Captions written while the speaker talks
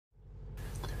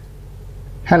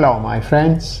Hello my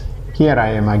friends, here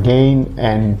I am again,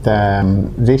 and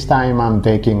this time I'm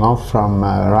taking off from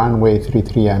runway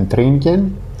 33 and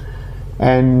Triengen,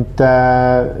 and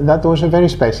that was a very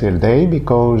special day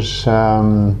because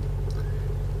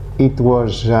it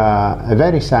was a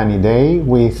very sunny day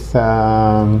with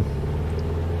here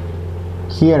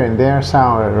and there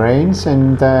shower rains,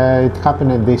 and it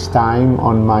happened at this time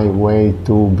on my way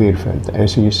to Birrfeld.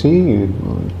 As you see,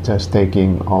 just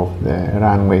taking off the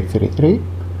runway 33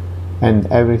 and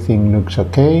everything looks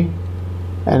okay,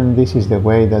 and this is the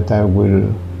way that I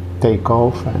will take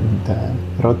off and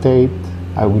rotate.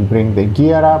 I will bring the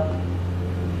gear up,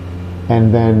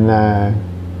 and then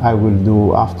I will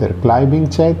do after climbing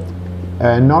check.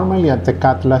 Normally at the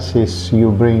cutlasses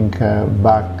you bring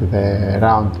back the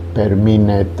round per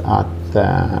minute at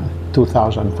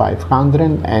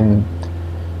 2500 and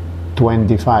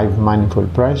 25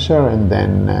 manifold pressure, and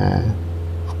then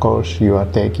of course you are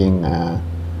taking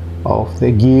off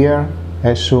the gear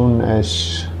as soon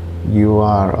as you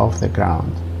are off the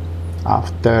ground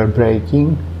after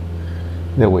braking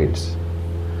the wheels.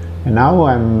 And now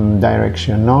I'm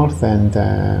direction north and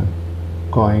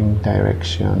going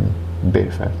direction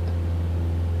Birrfeld.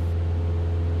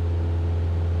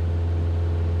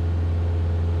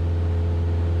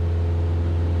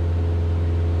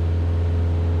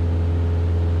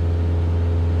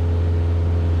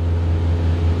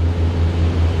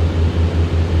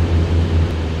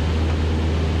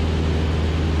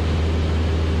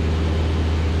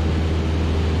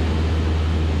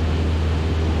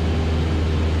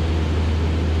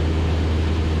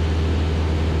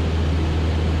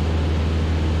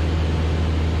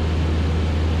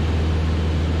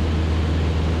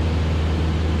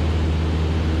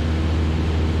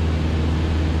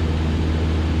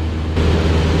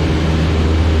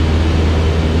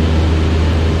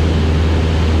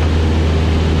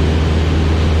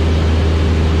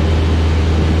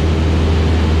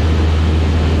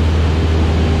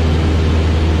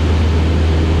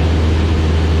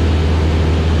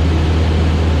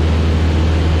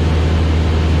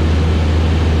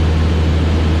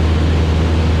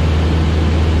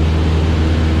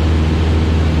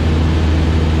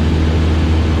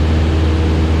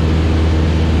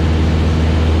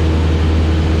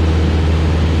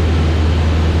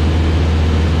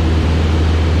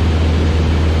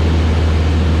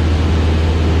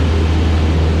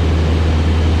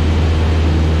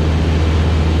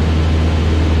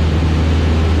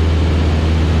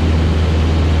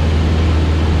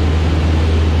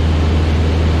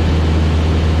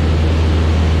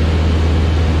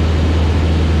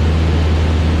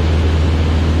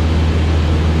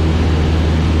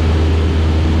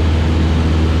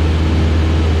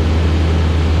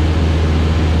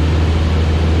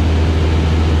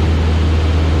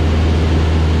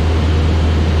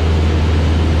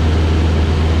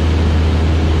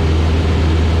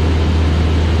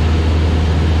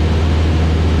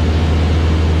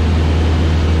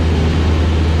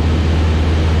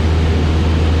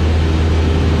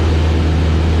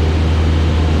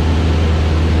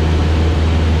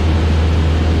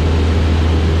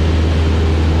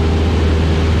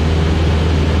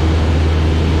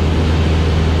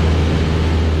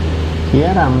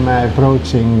 Here I'm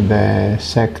approaching the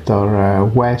sector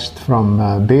west from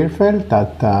Birrfeld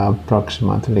at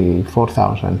approximately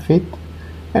 4,000 feet,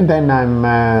 and then I'm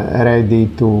ready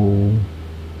to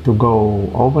go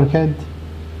overhead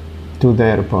to the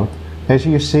airport. As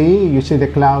you see the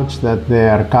clouds that they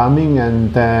are coming,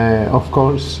 and of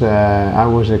course I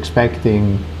was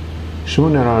expecting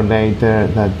sooner or later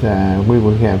that we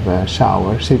will have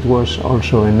showers. It was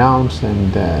also announced,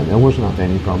 and there was not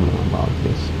any problem about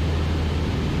this.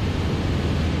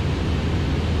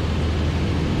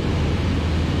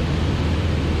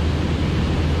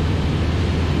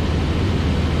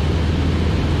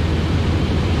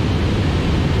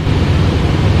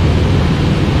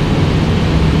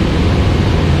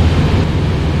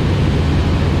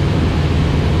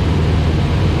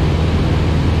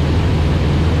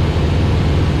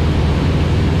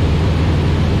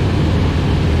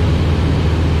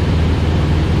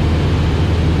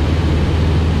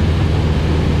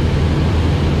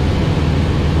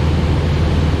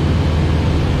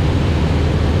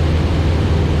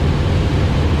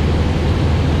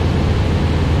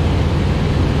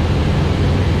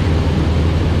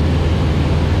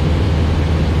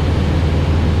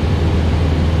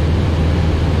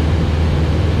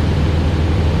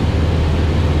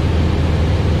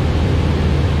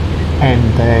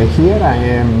 And here I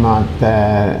am at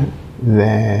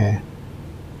the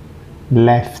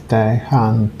left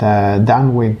hand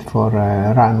downwind for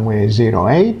runway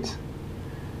 08,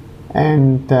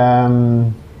 And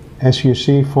as you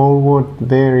see forward,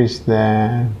 there is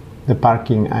the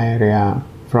parking area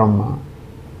from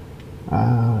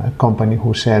a company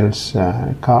who sells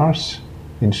cars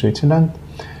in Switzerland.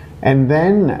 And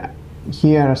then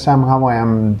here somehow I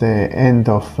am the end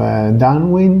of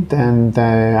downwind, and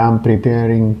I'm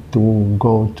preparing to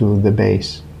go to the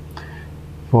base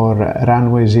for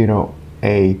runway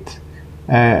 08.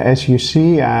 As you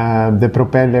see, the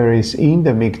propeller is in,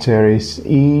 the mixture is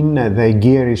in, the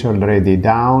gear is already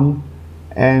down,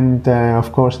 and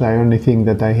of course the only thing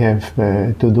that I have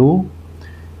to do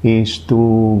is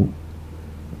to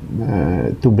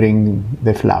bring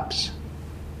the flaps.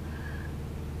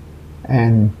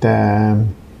 And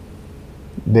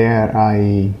there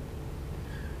I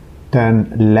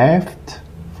turn left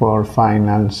for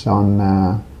finals on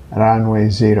runway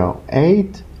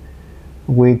 08,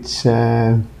 which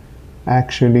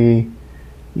actually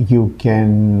you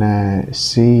can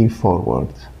see forward.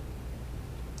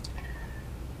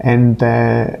 And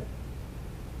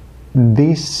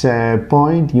this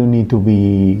point you need to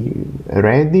be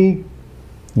ready.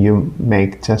 You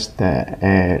make just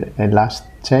a last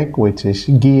check, which is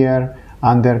gear,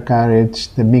 undercarriage,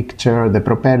 the mixture, the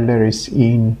propeller is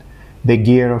in, the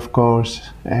gear of course,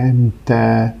 and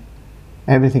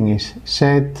everything is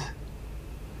set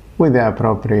with the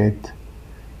appropriate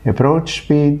approach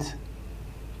speed.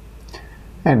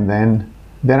 And then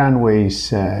the runway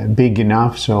is big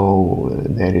enough, so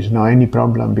there is no any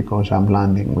problem because I'm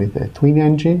landing with a twin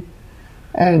engine,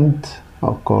 and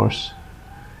of course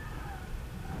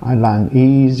I land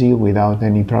easy without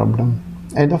any problem.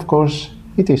 And of course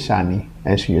it is sunny,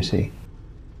 as you see.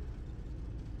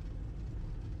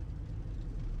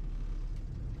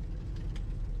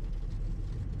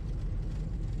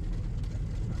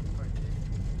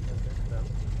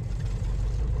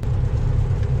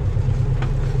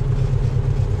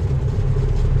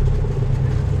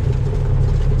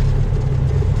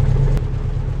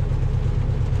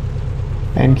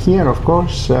 And here, of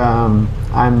course,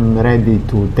 I'm ready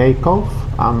to take off.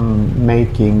 I'm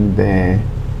making the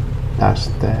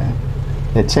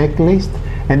checklist.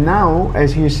 And now,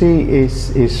 as you see,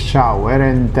 is shower,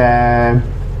 and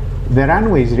the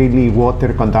runway is really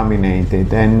water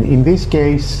contaminated. And in this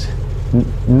case,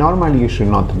 normally you should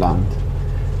not land.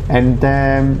 And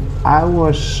I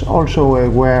was also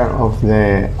aware of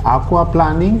the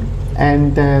aquaplaning,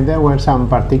 and there were some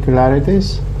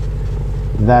particularities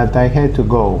that I had to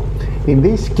go. In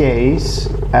this case,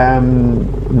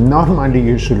 normally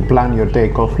you should plan your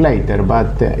takeoff later,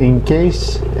 but in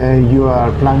case you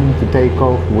are planning to take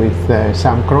off with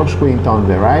some crosswind on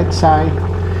the right side,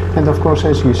 and of course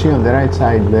as you see on the right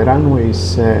side the runway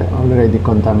is already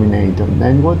contaminated,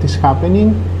 and what is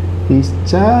happening is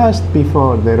just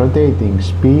before the rotating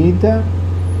speed,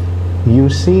 you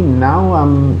see now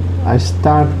I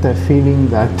start feeling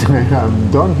that I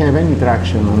don't have any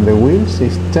traction on the wheels.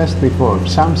 It's just before,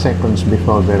 some seconds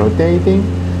before the rotating,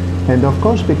 and of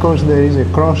course because there is a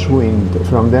crosswind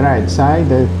from the right side,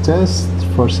 just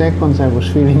for seconds I was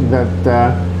feeling that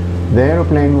the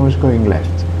aeroplane was going left.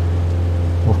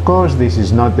 Of course this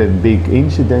is not a big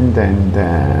incident, and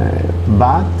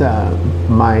but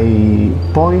my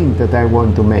point that I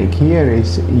want to make here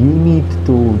is you need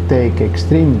to take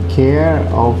extreme care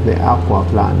of the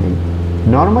aquaplaning.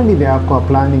 Normally the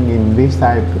aquaplaning in this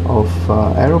type of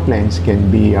aeroplanes can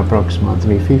be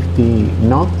approximately 50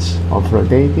 knots of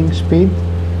rotating speed,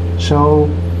 so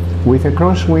with a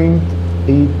crosswind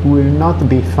it will not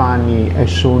be funny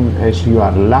as soon as you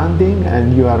are landing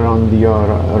and you are on your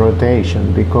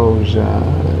rotation, because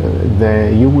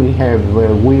you will have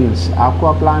wheels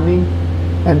aquaplaning,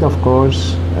 and of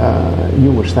course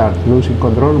you will start losing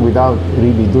control without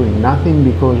really doing nothing,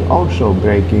 because also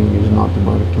braking is not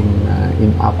working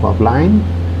in aquaplaning,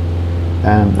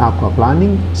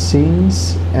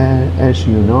 since as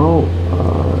you know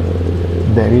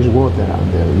there is water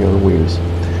under your wheels.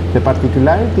 The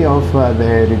particularity of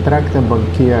the retractable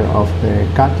gear of the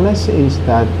Cutlass is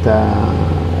that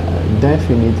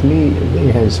definitely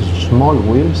it has small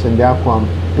wheels, and the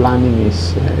aquaplaning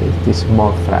is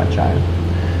more fragile.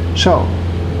 So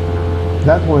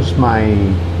that was my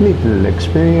little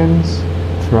experience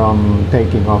from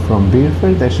taking off from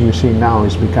Birrfeld. As you see now,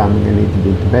 it's becoming a little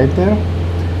bit better.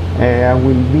 I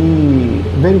will be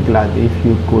very glad if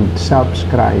you could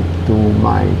subscribe to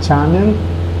my channel.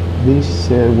 This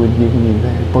will give me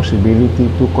the possibility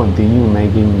to continue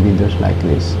making videos like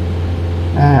this.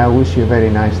 I wish you a very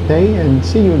nice day and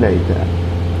see you later.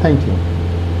 Thank you.